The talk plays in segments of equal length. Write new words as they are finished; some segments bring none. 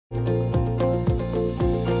You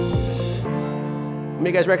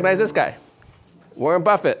guys recognize this guy? Warren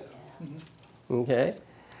Buffett. Okay.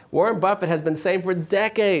 Warren Buffett has been saying for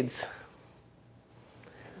decades,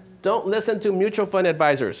 don't listen to mutual fund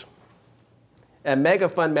advisors and mega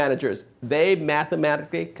fund managers. They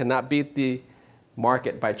mathematically cannot beat the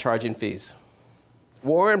market by charging fees.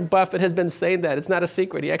 Warren Buffett has been saying that. It's not a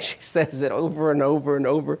secret. He actually says it over and over and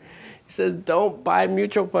over. He says, don't buy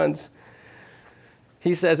mutual funds.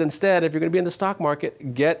 He says, instead, if you're going to be in the stock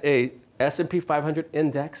market, get a S&P 500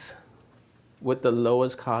 index with the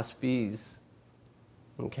lowest cost fees.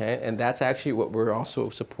 Okay, and that's actually what we're also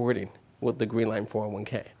supporting with the GreenLine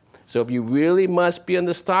 401k. So if you really must be in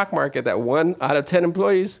the stock market, that 1 out of 10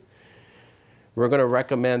 employees, we're going to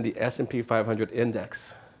recommend the S&P 500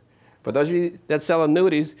 index. For those of you that sell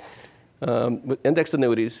annuities, index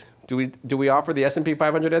annuities, do we offer the S&P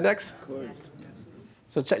 500 index? Of course.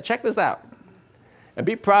 So check this out. And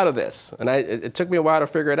be proud of this. And it took me a while to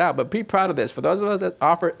figure it out, but be proud of this. For those of us that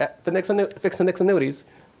offer fixed index annuities,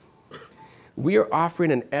 we are offering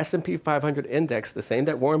an S&P 500 index, the same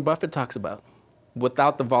that Warren Buffett talks about,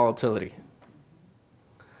 without the volatility,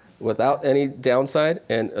 without any downside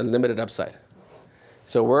and a limited upside.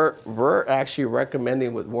 So we're actually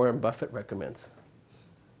recommending what Warren Buffett recommends,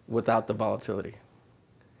 without the volatility.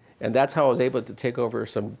 And that's how I was able to take over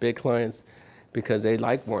some big clients, because they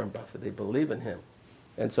like Warren Buffett. They believe in him.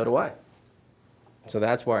 And so do I. So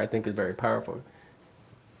that's why I think it's very powerful.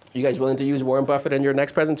 You guys willing to use Warren Buffett in your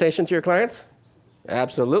next presentation to your clients?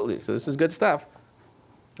 Absolutely. So this is good stuff.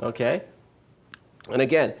 Okay. And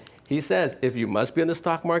again, he says, if you must be in the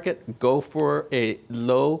stock market, go for a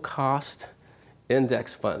low-cost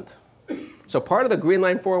index fund. So part of the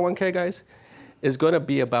GreenLine 401k, guys, is going to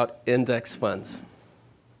be about index funds.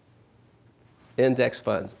 Index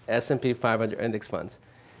funds, S&P 500 index funds.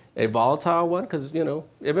 A volatile one, because, you know,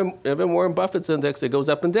 even Warren Buffett's index, it goes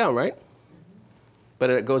up and down, right? But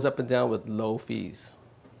it goes up and down with low fees.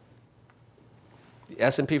 The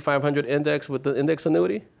S&P 500 index with the index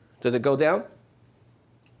annuity, does it go down?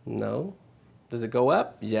 No. Does it go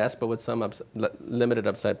up? Yes, but with some limited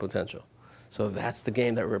upside potential. So that's the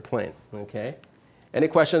game that we're playing, okay? Any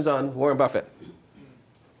questions on Warren Buffett?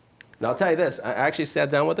 Now, I'll tell you this. I actually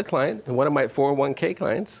sat down with a client, one of my 401k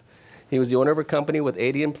clients. He was the owner of a company with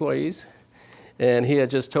 80 employees, and he had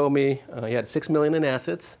just told me he had $6 million in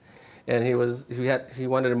assets, and he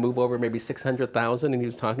wanted to move over maybe $600,000, and he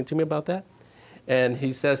was talking to me about that. And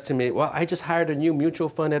he says to me, well, I just hired a new mutual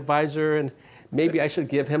fund advisor, and maybe I should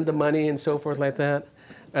give him the money and so forth like that.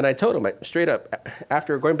 And I told him, straight up,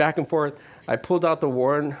 after going back and forth, I pulled out the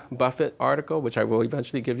Warren Buffett article, which I will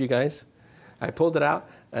eventually give you guys. I pulled it out,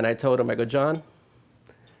 and I told him, I go, John,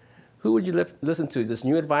 who would you listen to, this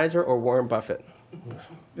new advisor or Warren Buffett?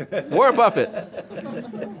 Warren Buffett.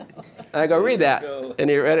 I go, read that. And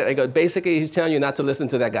he read it. I go, basically, he's telling you not to listen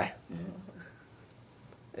to that guy.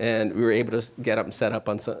 And we were able to get up and set up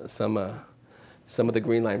on some of the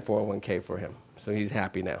GreenLine 401k for him. So he's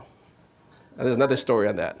happy now. And there's another story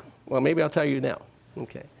on that. Well, maybe I'll tell you now.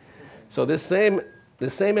 Okay. So this same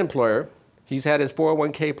employer, he's had his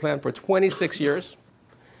 401k plan for 26 years,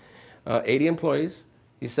 80 employees.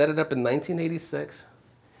 He set it up in 1986.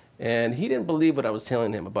 And he didn't believe what I was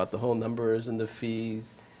telling him about the whole numbers and the fees.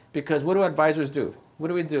 Because what do advisors do? What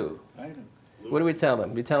do we do? What do we tell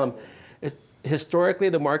them? We tell them, historically,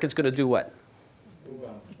 the market's going to do what?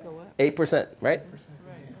 8%, right?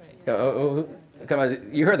 Right. Come on,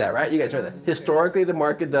 you heard that, right? You guys heard that. Historically, the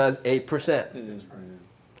market does 8%.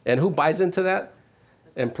 And who buys into that?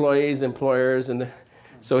 Employees, employers.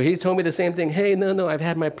 So he told me the same thing. Hey, no, I've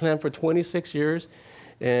had my plan for 26 years.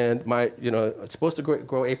 And it's supposed to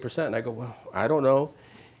grow 8%. And I go, well, I don't know.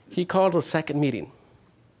 He called a second meeting.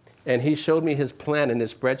 And he showed me his plan in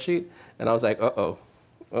his spreadsheet. And I was like, uh-oh,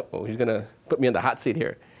 he's going to put me in the hot seat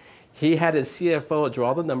here. He had his CFO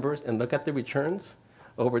draw the numbers and look at the returns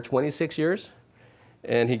over 26 years.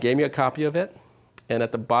 And he gave me a copy of it. And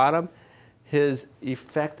at the bottom, his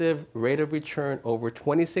effective rate of return over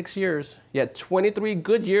 26 years, he had 23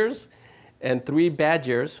 good years and 3 bad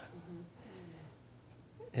years.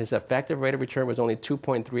 His effective rate of return was only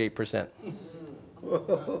 2.38%.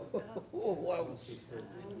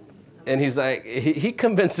 And he's like, he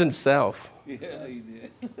convinced himself. Yeah, he did.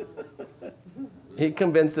 He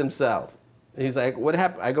convinced himself. He's like, what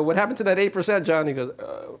happened? I go, what happened to that 8%, John? He goes,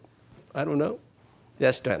 I don't know.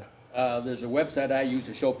 Yes, John. There's a website I use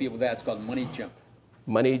to show people that. It's called Money Chimp.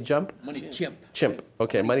 Money Jump? Money Chimp. Chimp.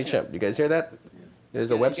 Okay, Money Chimp. You guys hear that? There's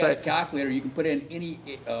a website. You got a calculator. You can put in any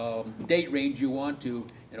date range you want to.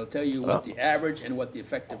 It'll tell you what the average and what the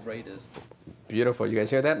effective rate is. Beautiful. You guys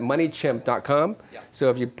hear that? Moneychimp.com. Yeah. So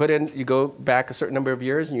if you put in, you go back a certain number of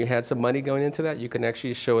years and you had some money going into that, you can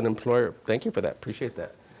actually show an employer. Thank you for that. Appreciate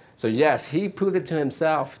that. So yes, he proved it to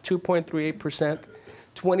himself. 2.38%,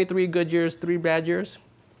 23 good years, 3 bad years,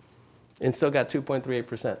 and still got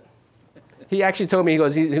 2.38%. He actually told me, he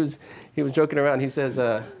goes, he was joking around. He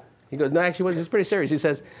says, he goes, no, actually, he was pretty serious. He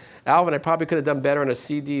says, Alvin, I probably could have done better on a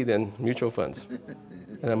CD than mutual funds.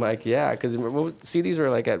 And I'm like, yeah, because CDs were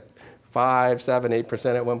like at 5, 7,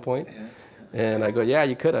 8% at one point. And I go, yeah,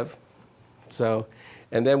 you could have. So,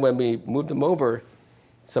 and then when we moved him over,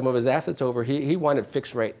 some of his assets over, he wanted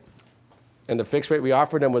fixed rate. And the fixed rate we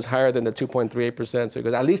offered him was higher than the 2.38%. So he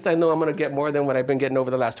goes, at least I know I'm going to get more than what I've been getting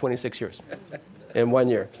over the last 26 years in 1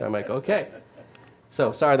 year. So I'm like, okay.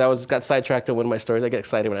 So sorry, got sidetracked on one of my stories. I get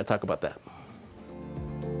excited when I talk about that.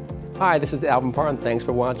 Hi, this is Alvin Parr, and thanks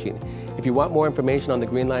for watching. If you want more information on the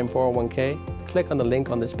GreenLine 401k, click on the link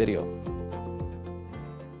on this video.